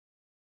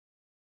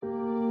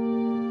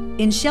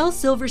In Shel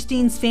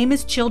Silverstein's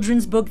famous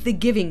children's book, The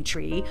Giving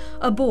Tree,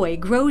 a boy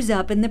grows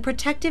up in the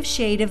protective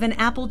shade of an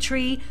apple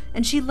tree,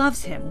 and she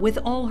loves him with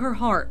all her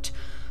heart.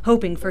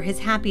 Hoping for his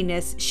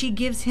happiness, she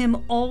gives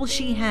him all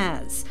she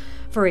has.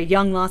 For a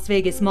young Las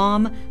Vegas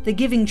mom, the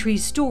Giving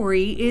Tree's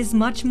story is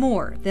much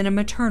more than a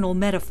maternal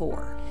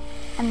metaphor.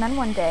 And then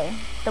one day,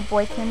 the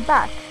boy came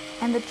back,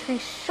 and the tree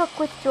shook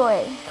with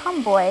joy.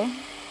 "Come, boy,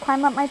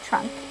 climb up my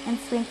trunk and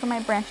swing from my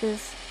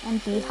branches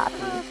and be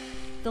happy."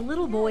 The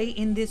little boy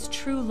in this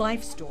true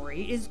life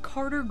story is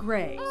Carter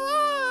Gray,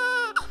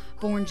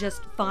 born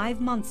just 5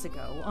 months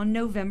ago on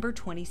November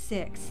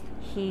 26th.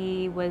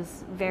 He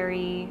was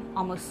very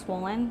almost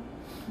swollen,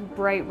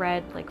 bright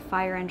red, like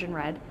fire engine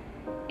red,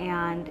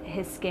 and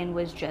his skin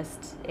was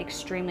just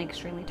extremely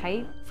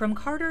tight. From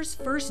Carter's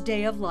first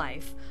day of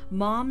life,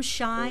 Mom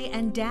Shy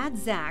and Dad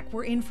Zach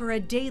were in for a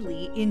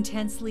daily,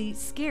 intensely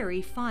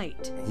scary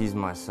fight. He's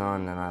my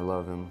son and I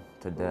love him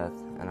to death,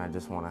 and I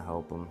just want to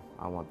help him.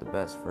 I want the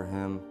best for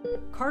him.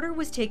 Carter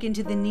was taken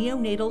to the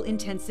neonatal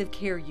intensive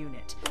care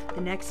unit.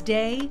 The next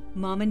day,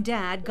 Mom and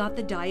Dad got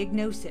the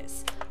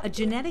diagnosis, a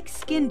genetic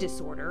skin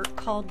disorder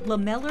called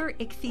lamellar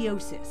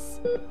ichthyosis.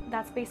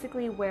 That's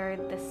basically where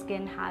the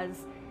skin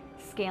has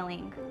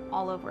scaling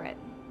all over it,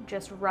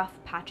 just rough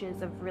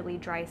patches of really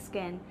dry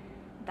skin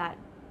that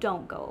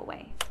don't go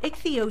away.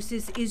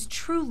 Ichthyosis is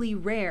truly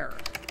rare.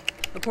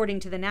 According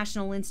to the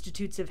National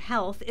Institutes of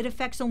Health, it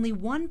affects only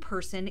 1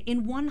 person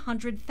in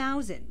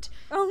 100,000.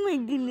 Oh my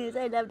goodness,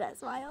 I love that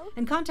smile.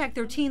 And Contact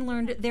 13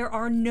 learned there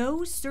are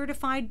no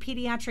certified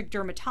pediatric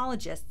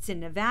dermatologists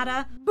in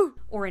Nevada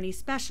or any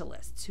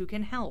specialists who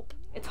can help.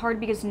 It's hard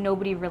because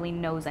nobody really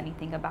knows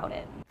anything about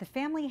it. The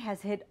family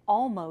has hit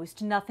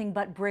almost nothing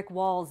but brick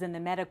walls in the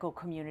medical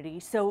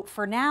community, so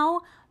for now,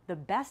 the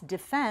best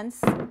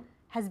defense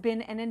has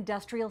been an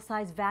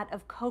industrial-sized vat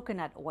of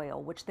coconut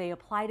oil, which they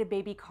apply to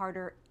baby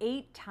Carter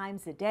 8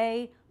 times a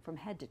day from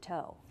head to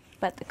toe.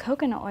 But the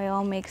coconut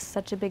oil makes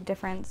such a big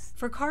difference.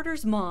 For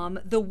Carter's mom,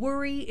 the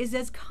worry is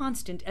as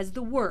constant as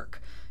the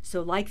work.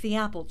 So like the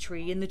apple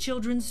tree in the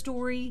children's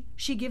story,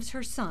 she gives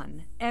her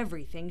son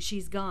everything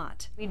she's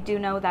got. We do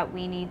know that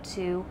we need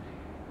to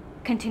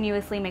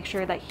continuously make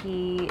sure that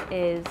he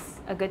is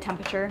a good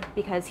temperature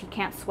because he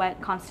can't sweat,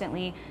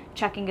 constantly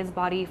checking his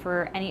body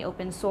for any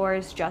open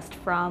sores just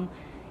from,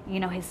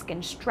 his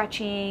skin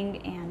stretching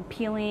and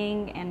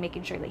peeling and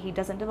making sure that he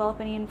doesn't develop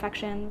any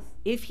infections.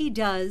 If he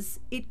does,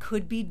 it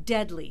could be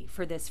deadly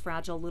for this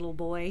fragile little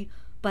boy.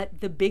 But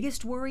the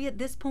biggest worry at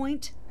this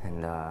point?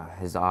 And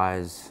his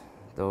eyes,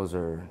 those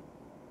are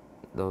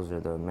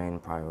the main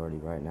priority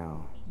right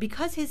now.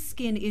 Because his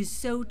skin is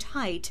so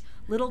tight,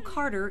 little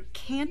Carter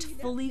can't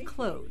fully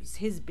close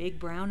his big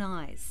brown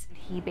eyes.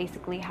 He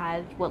basically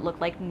had what looked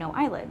like no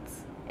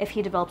eyelids. If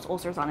he develops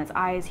ulcers on his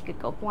eyes, he could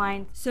go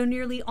blind. So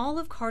nearly all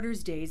of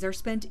Carter's days are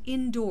spent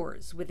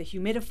indoors with a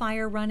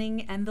humidifier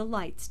running and the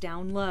lights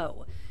down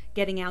low.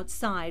 Getting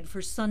outside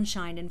for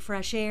sunshine and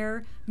fresh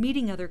air,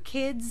 meeting other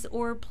kids,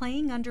 or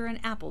playing under an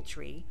apple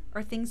tree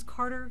are things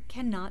Carter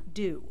cannot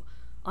do.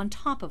 On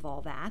top of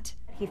all that,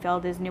 he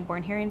failed his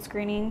newborn hearing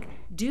screening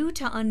due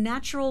to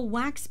unnatural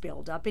wax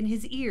buildup in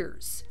his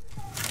ears.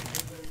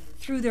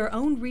 Through their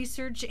own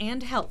research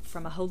and help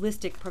from a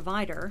holistic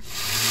provider,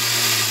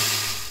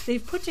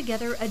 they've put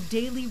together a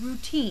daily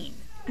routine.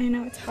 I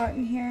know it's hot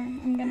in here.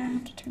 I'm gonna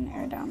have to turn the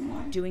air down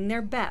more. Doing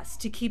their best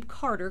to keep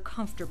Carter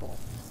comfortable.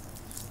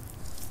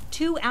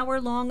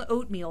 2-hour-long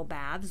oatmeal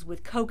baths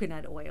with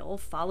coconut oil,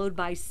 followed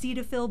by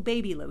Cetaphil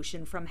baby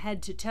lotion from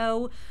head to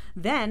toe,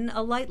 then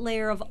a light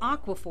layer of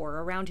Aquaphor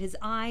around his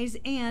eyes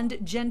and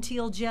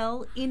Genteel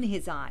gel in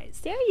his eyes.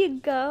 There you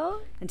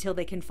go. Until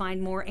they can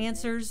find more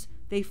answers,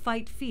 they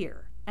fight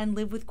fear and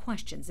live with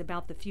questions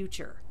about the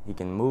future. He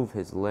can move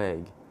his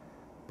leg,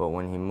 but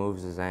when he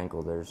moves his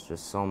ankle, there's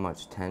just so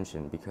much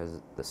tension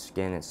because the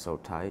skin is so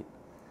tight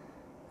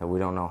that we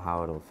don't know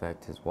how it'll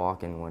affect his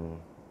walking when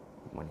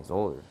he's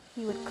older.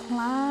 He would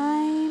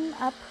climb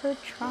up her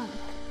trunk.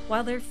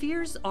 While their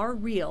fears are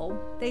real,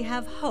 they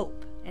have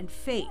hope and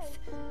faith.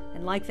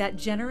 And like that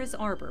generous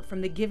arbor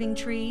from the Giving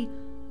Tree,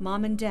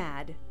 Mom and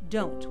Dad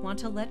don't want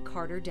to let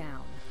Carter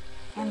down.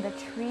 And the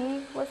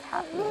tree was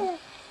happy.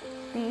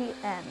 The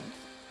end.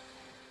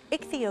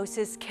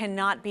 Ichthyosis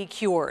cannot be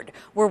cured.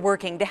 We're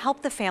working to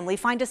help the family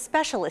find a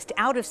specialist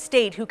out of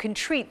state who can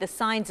treat the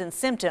signs and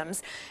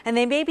symptoms, and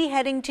they may be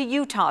heading to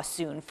Utah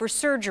soon for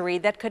surgery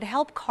that could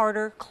help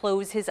Carter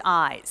close his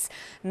eyes.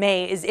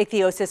 May is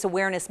Ichthyosis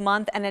Awareness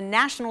Month, and a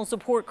national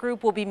support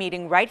group will be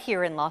meeting right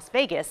here in Las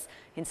Vegas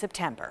in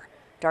September.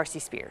 Darcy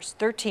Spears,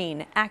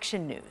 13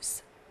 Action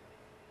News.